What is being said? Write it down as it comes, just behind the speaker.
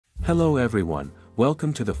Hello everyone,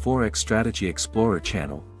 welcome to the Forex Strategy Explorer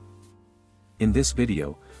channel. In this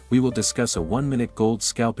video, we will discuss a 1-minute gold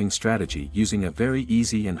scalping strategy using a very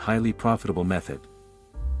easy and highly profitable method.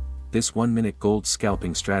 This 1-minute gold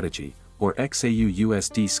scalping strategy, or XAU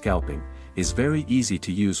USD scalping, is very easy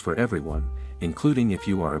to use for everyone, including if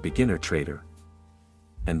you are a beginner trader.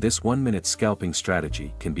 And this 1-minute scalping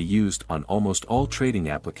strategy can be used on almost all trading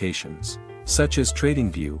applications, such as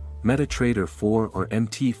TradingView, MetaTrader 4 or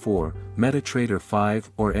MT4, MetaTrader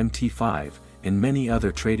 5 or MT5, and many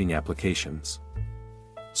other trading applications.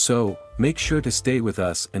 So, make sure to stay with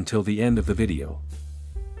us until the end of the video.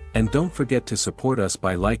 And don't forget to support us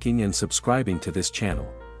by liking and subscribing to this channel.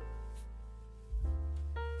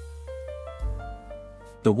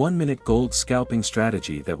 The 1-minute gold scalping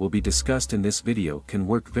strategy that will be discussed in this video can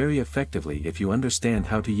work very effectively if you understand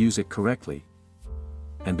how to use it correctly.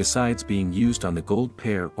 And besides being used on the gold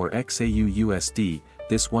pair or XAU USD,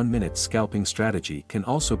 this 1-minute scalping strategy can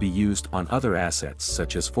also be used on other assets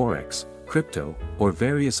such as Forex, crypto, or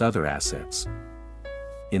various other assets.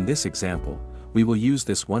 In this example, we will use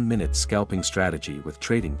this 1-minute scalping strategy with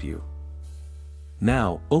TradingView.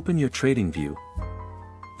 Now, open your TradingView.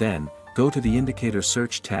 Then, go to the Indicator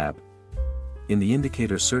Search tab. In the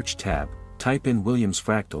Indicator Search tab, type in Williams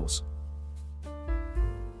Fractals.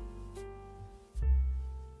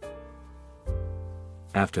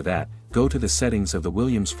 After that, go to the settings of the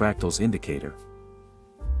Williams Fractals indicator.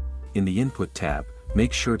 In the Input tab,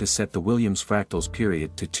 make sure to set the Williams Fractals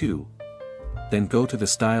period to 2. Then go to the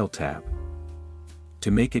Style tab.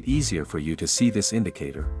 To make it easier for you to see this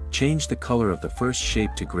indicator, change the color of the first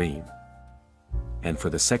shape to green. And for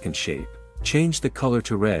the second shape, change the color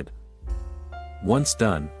to red. Once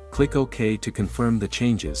done, click OK to confirm the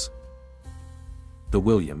changes. The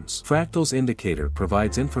Williams Fractals indicator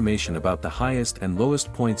provides information about the highest and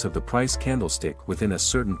lowest points of the price candlestick within a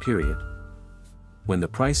certain period. When the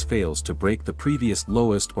price fails to break the previous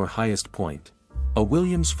lowest or highest point, a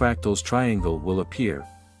Williams Fractals triangle will appear.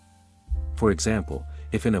 For example,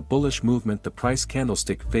 if in a bullish movement the price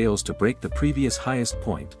candlestick fails to break the previous highest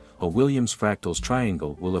point, a Williams Fractals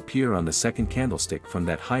triangle will appear on the second candlestick from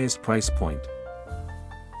that highest price point.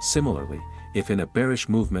 Similarly, if in a bearish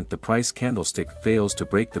movement the price candlestick fails to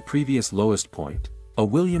break the previous lowest point, a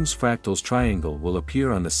Williams Fractals triangle will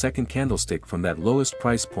appear on the second candlestick from that lowest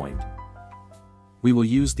price point. We will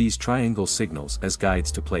use these triangle signals as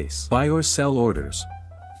guides to place buy or sell orders.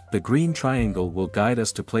 The green triangle will guide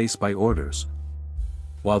us to place buy orders,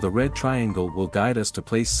 while the red triangle will guide us to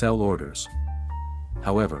place sell orders.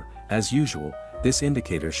 However, as usual, this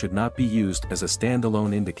indicator should not be used as a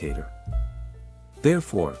standalone indicator.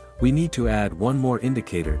 Therefore, we need to add one more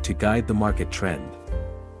indicator to guide the market trend.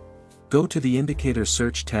 Go to the Indicator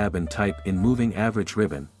Search tab and type in Moving Average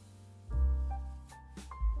Ribbon.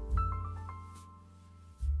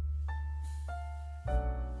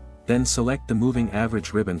 Then select the Moving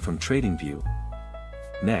Average Ribbon from TradingView.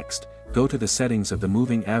 Next, go to the settings of the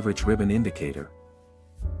Moving Average Ribbon indicator.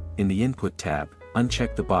 In the Input tab,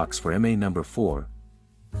 uncheck the box for MA number 4.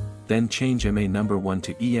 Then change MA number 1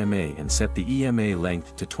 to EMA and set the EMA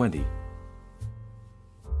length to 20.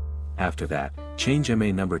 After that, change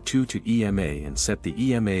MA number 2 to EMA and set the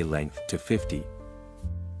EMA length to 50.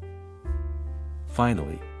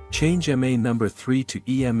 Finally, change MA number 3 to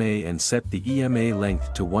EMA and set the EMA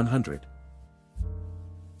length to 100.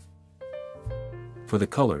 For the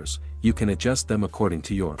colors, you can adjust them according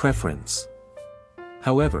to your preference.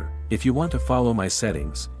 However, if you want to follow my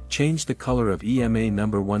settings, change the color of EMA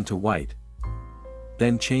number 1 to white.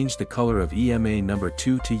 Then change the color of EMA number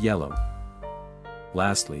 2 to yellow.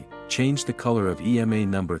 Lastly, change the color of EMA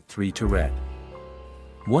number 3 to red.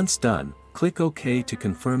 Once done, click OK to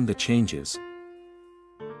confirm the changes.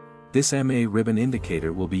 This MA ribbon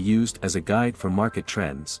indicator will be used as a guide for market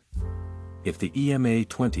trends. If the EMA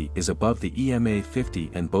 20 is above the EMA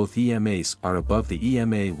 50 and both EMAs are above the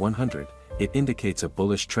EMA 100, it indicates a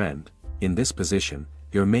bullish trend. In this position,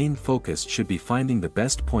 your main focus should be finding the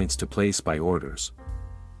best points to place buy orders.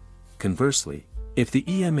 Conversely, if the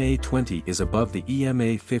EMA 20 is above the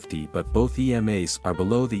EMA 50 but both EMAs are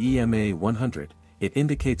below the EMA 100, it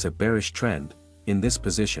indicates a bearish trend. In this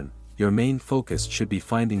position, your main focus should be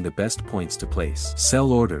finding the best points to place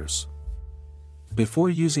sell orders. Before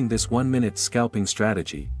using this 1-minute scalping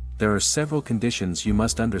strategy, there are several conditions you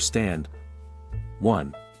must understand.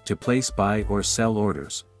 1. To place buy or sell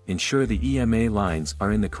orders, ensure the EMA lines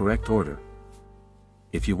are in the correct order.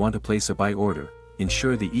 If you want to place a buy order,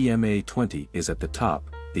 ensure the EMA 20 is at the top,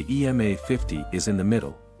 the EMA 50 is in the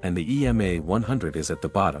middle, and the EMA 100 is at the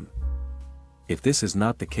bottom. If this is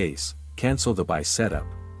not the case, cancel the buy setup.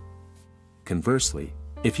 Conversely,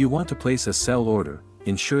 If you want to place a sell order,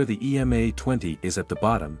 ensure the EMA 20 is at the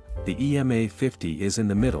bottom, the EMA 50 is in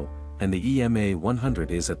the middle, and the EMA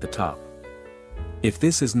 100 is at the top. If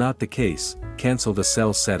this is not the case, cancel the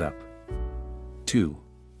sell setup. 2.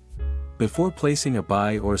 Before placing a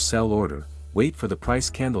buy or sell order, wait for the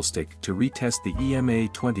price candlestick to retest the EMA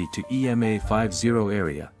 20 to EMA 50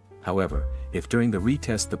 area. However, if during the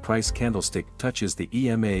retest the price candlestick touches the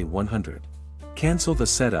EMA 100, cancel the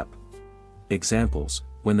setup. Examples: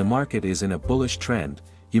 when the market is in a bullish trend,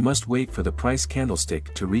 you must wait for the price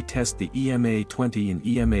candlestick to retest the EMA 20 and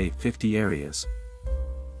EMA 50 areas.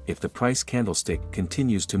 If the price candlestick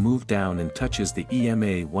continues to move down and touches the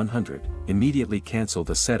EMA 100, immediately cancel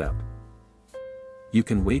the setup. You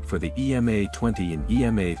can wait for the EMA 20 and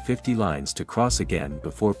EMA 50 lines to cross again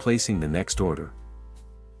before placing the next order.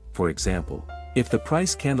 For example, if the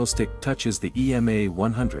price candlestick touches the EMA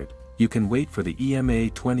 100, you can wait for the EMA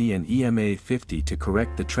 20 and EMA 50 to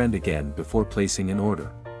correct the trend again before placing an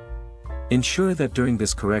order. Ensure that during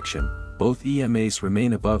this correction, both EMAs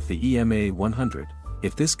remain above the EMA 100.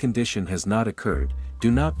 If this condition has not occurred, do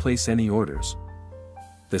not place any orders.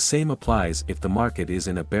 The same applies if the market is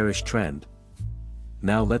in a bearish trend.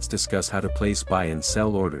 Now let's discuss how to place buy and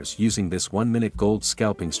sell orders using this 1-minute gold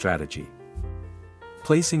scalping strategy.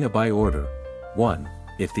 Placing a buy order. 1.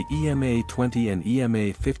 If the EMA 20 and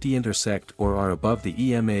EMA 50 intersect or are above the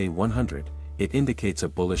EMA 100, it indicates a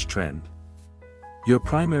bullish trend. Your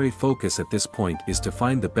primary focus at this point is to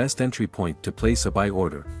find the best entry point to place a buy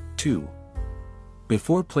order. 2.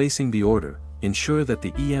 Before placing the order, ensure that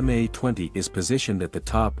the EMA 20 is positioned at the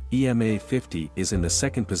top, EMA 50 is in the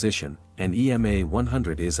second position, and EMA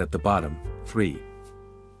 100 is at the bottom. 3.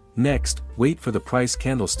 Next, wait for the price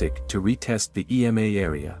candlestick to retest the EMA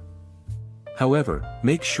area. However,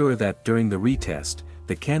 make sure that during the retest,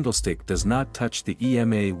 the candlestick does not touch the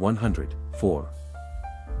EMA 100. 4.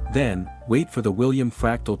 Then, wait for the Williams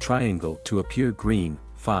Fractal triangle to appear green.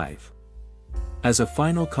 5. As a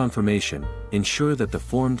final confirmation, ensure that the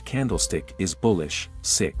formed candlestick is bullish.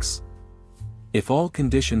 6. If all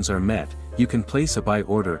conditions are met, you can place a buy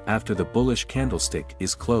order after the bullish candlestick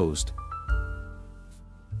is closed.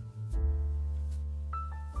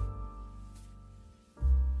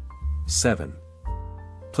 7.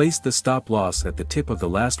 Place the stop loss at the tip of the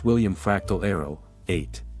last Williams Fractal arrow.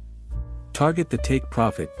 8. Target the take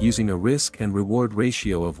profit using a risk and reward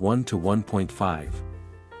ratio of 1 to 1.5.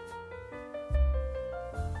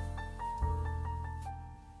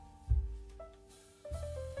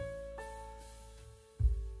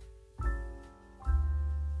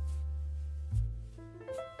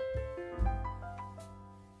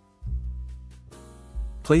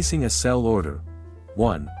 Placing a sell order.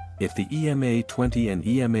 1. If the EMA 20 and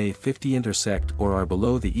EMA 50 intersect or are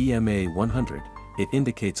below the EMA 100, it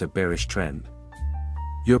indicates a bearish trend.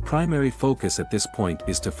 Your primary focus at this point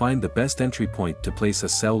is to find the best entry point to place a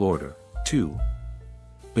sell order. 2.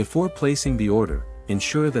 Before placing the order,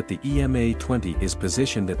 ensure that the EMA 20 is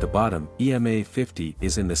positioned at the bottom, EMA 50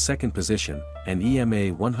 is in the second position, and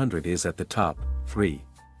EMA 100 is at the top. 3.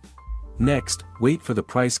 Next, wait for the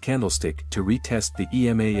price candlestick to retest the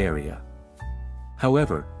EMA area.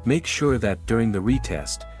 However, make sure that during the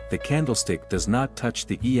retest, the candlestick does not touch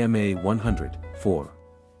the EMA 100. 4.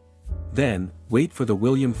 Then, wait for the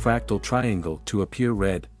Williams Fractal triangle to appear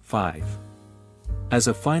red. 5. As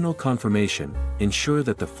a final confirmation, ensure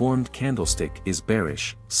that the formed candlestick is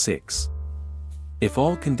bearish. 6. If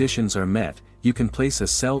all conditions are met, you can place a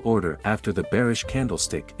sell order after the bearish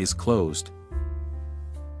candlestick is closed.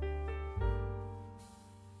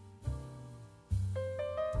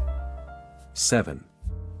 7.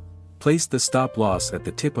 Place the stop loss at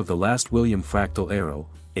the tip of the last Williams Fractal arrow.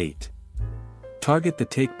 8. Target the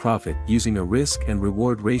take profit using a risk and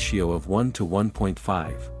reward ratio of 1 to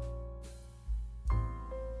 1.5.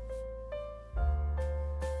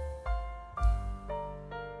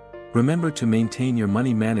 Remember to maintain your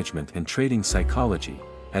money management and trading psychology,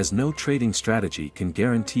 as no trading strategy can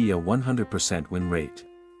guarantee a 100% win rate.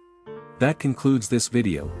 That concludes this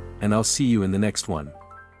video, and I'll see you in the next one.